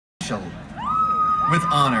special with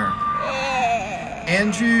honor.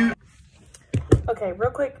 Andrew. Okay,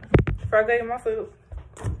 real quick, before I go get my food,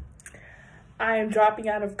 I am dropping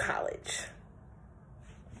out of college.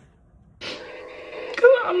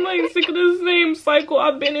 I'm like sick of the same cycle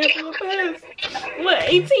I've been in for the past,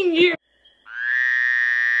 18 years.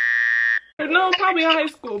 No, probably high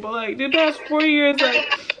school, but like the past 4 years,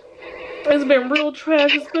 like it's been real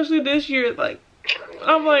trash, especially this year. Like,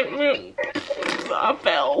 I'm like, man, I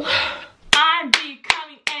fell. I'm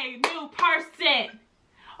becoming a new person.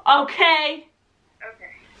 Okay?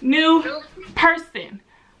 Okay. New person.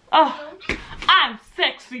 Oh, I'm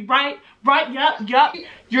sexy, right? Right? Yup.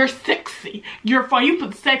 You're sexy. You're fun. You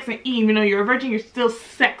put sex in E, even though you're a virgin, you're still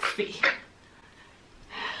sexy.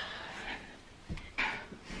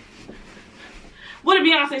 What did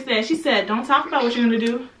Beyonce say? She said, don't talk about what you're gonna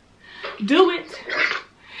do. Do it.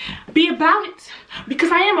 Be about it.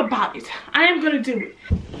 Because I am about it. I am gonna do it.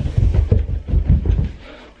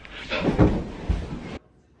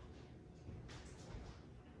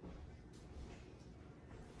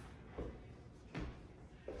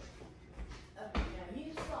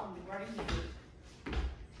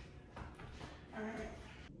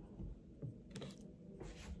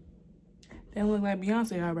 They don't look like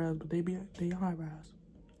Beyonce eyebrows, but they eyebrows.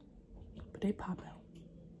 But they pop out.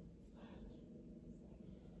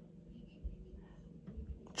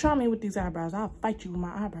 Try me with these eyebrows. I'll fight you with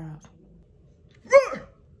my eyebrows.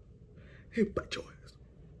 Hey, bite your ass.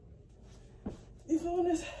 You feeling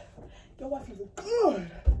this? Your wife look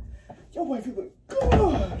good. Your wife look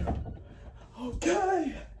good.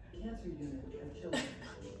 Okay.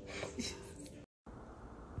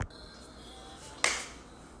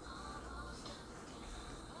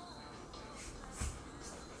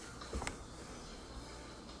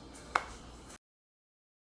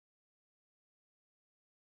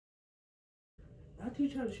 I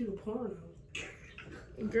teach you how to shoot a porno.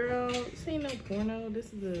 Girl, this ain't no porno.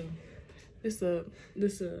 This is a,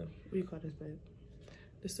 what do you call this, babe?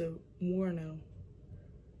 This a warno.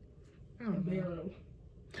 I don't know.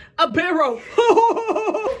 A barrel.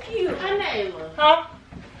 Cute, Anayla. Huh?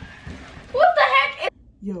 What the heck is...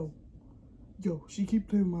 Yo, she keep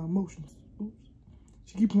playing with my emotions. Oops.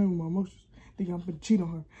 She keep playing with my emotions. Think I'm gonna cheat on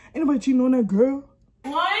her. Ain't nobody cheating on that girl.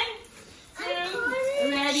 1, 2,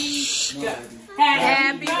 ready, go.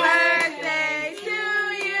 Happy birthday to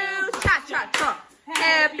you. Cha-cha-cha.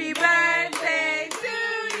 Happy birthday to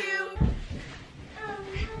you.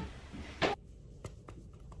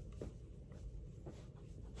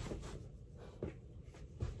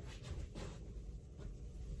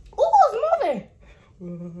 Ooh, it's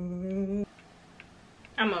moving.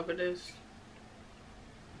 I'm over this.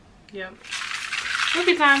 Yep.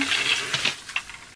 Movie time.